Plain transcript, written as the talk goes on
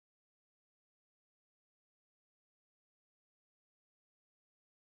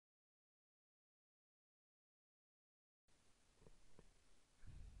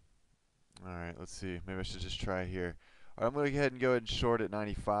Alright, let's see. Maybe I should just try here. Alright, I'm going to go ahead and short at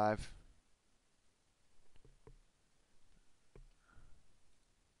 95.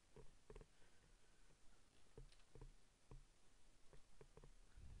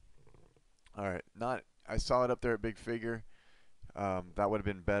 Alright, not. I saw it up there at big figure. That would have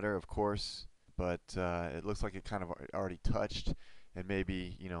been better, of course, but it looks like it kind of already touched and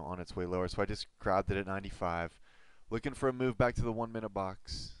maybe, on its way lower. So I just grabbed it at 95. Looking for a move back to the 1 minute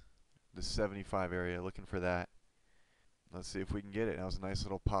box, the 75 area, looking for that. Let's see if we can get it. That was a nice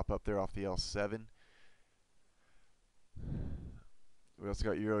little pop up there off the L7. We also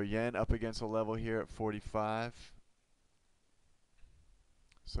got Euro Yen up against a level here at 45.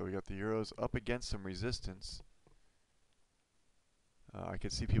 So we got the Euros up against some resistance. I can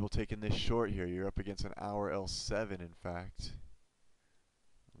see people taking this short here. You're up against an hour L7, in fact.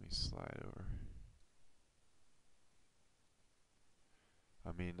 Let me slide over.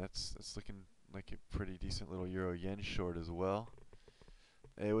 I mean, that's looking like a pretty decent little Euro Yen short as well.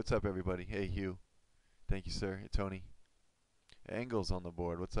 Hey, what's up, everybody? Hey, Hugh. Thank you, sir. Hey, Tony. Angle's on the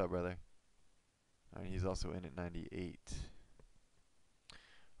board. What's up, brother? All right, he's also in at 98.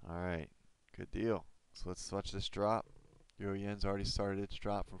 All right, good deal. So let's watch this drop. Euro Yen's already started its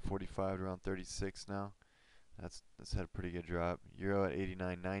drop from 45 to around 36 now. That's had a pretty good drop. Euro at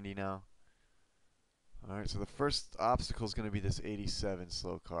 89.90 now. All right, so the first obstacle is going to be this 87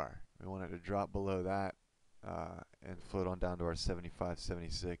 slow car. We want it to drop below that and float on down to our 75,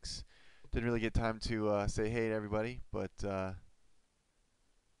 76. Didn't really get time to say hey to everybody, but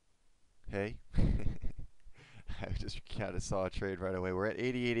hey. I just kind of saw a trade right away. We're at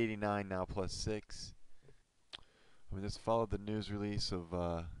 88.89 now, plus 6. I mean, this followed the news release of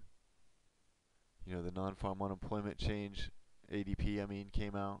the non-farm unemployment change. ADP, I mean,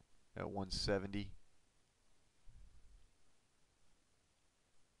 came out at 170.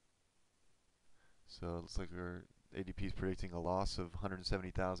 So it looks like our ADP is predicting a loss of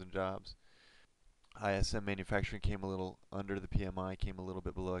 170,000 jobs. ISM manufacturing came a little under the PMI, came a little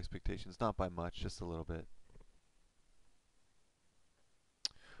bit below expectations. Not by much, just a little bit.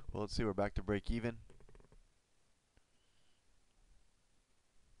 Well, let's see, we're back to break even.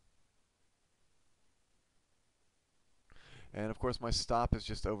 And of course, my stop is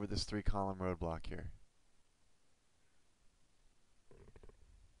just over this 3-column roadblock here.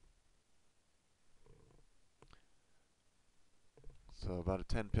 So about a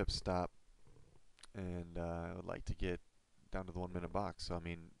 10 pip stop. And I would like to get down to the 1 minute box. So I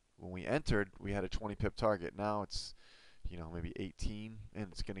mean, when we entered, we had a 20 pip target. Now it's, maybe 18, and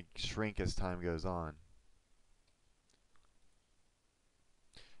it's going to shrink as time goes on.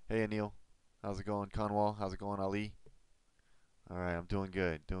 Hey, Anil. How's it going, Conwall? How's it going, Ali? All right, I'm doing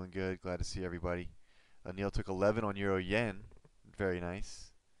good. Doing good. Glad to see everybody. Anil took 11 on Euro Yen. Very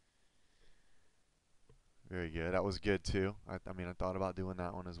nice. Very good. That was good, too. I mean, I thought about doing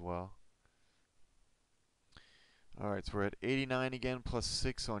that one as well. All right, so we're at 89 again, plus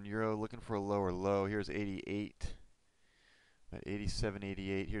 6 on Euro. Looking for a lower low. Here's 88. At 87,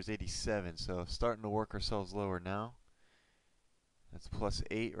 88. Here's 87. So starting to work ourselves lower now. That's plus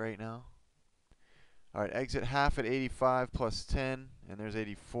 8 right now. All right, exit half at 85 plus 10. And there's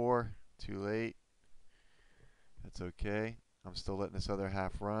 84. Too late. That's okay. I'm still letting this other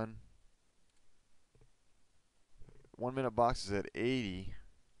half run. 1 minute box is at 80.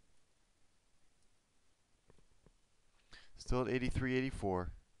 Still at 83,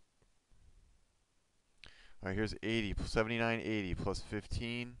 84. All right, here's 80, 79, 80 plus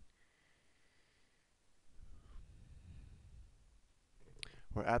 15.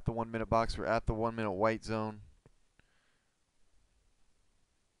 We're at the 1 minute box. We're at the 1 minute white zone.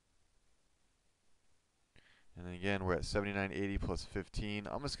 And then again, we're at 79, 80 plus 15.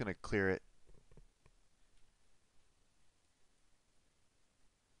 I'm just going to clear it.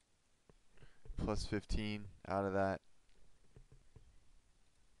 Plus 15 out of that.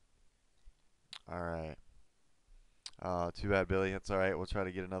 All right. Too bad, Billy. That's all right. We'll try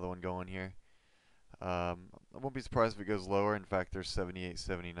to get another one going here. I won't be surprised if it goes lower. In fact, there's 78,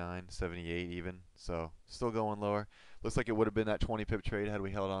 79, 78 even. So still going lower. Looks like it would have been that 20 pip trade had we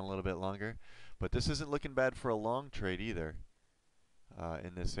held on a little bit longer. But this isn't looking bad for a long trade either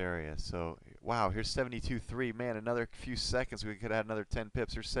in this area. So, wow, here's 72.3. Man, another few seconds. We could add another 10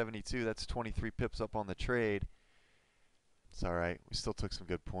 pips. Here's 72. That's 23 pips up on the trade. It's all right. We still took some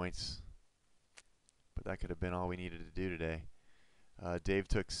good points. But that could have been all we needed to do today. Dave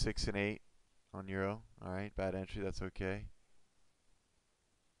took 6 and 8 on Euro. All right, bad entry. That's okay.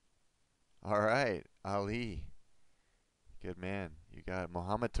 All right, Ali. Good man. You got it.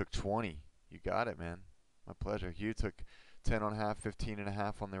 Mohammed took 20. You got it, man. My pleasure. Hugh took 10 on half, 15 and a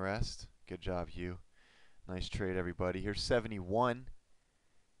half on the rest. Good job, Hugh. Nice trade, everybody. Here's 71.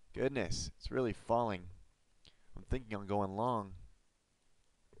 Goodness, it's really falling. I'm thinking on going long.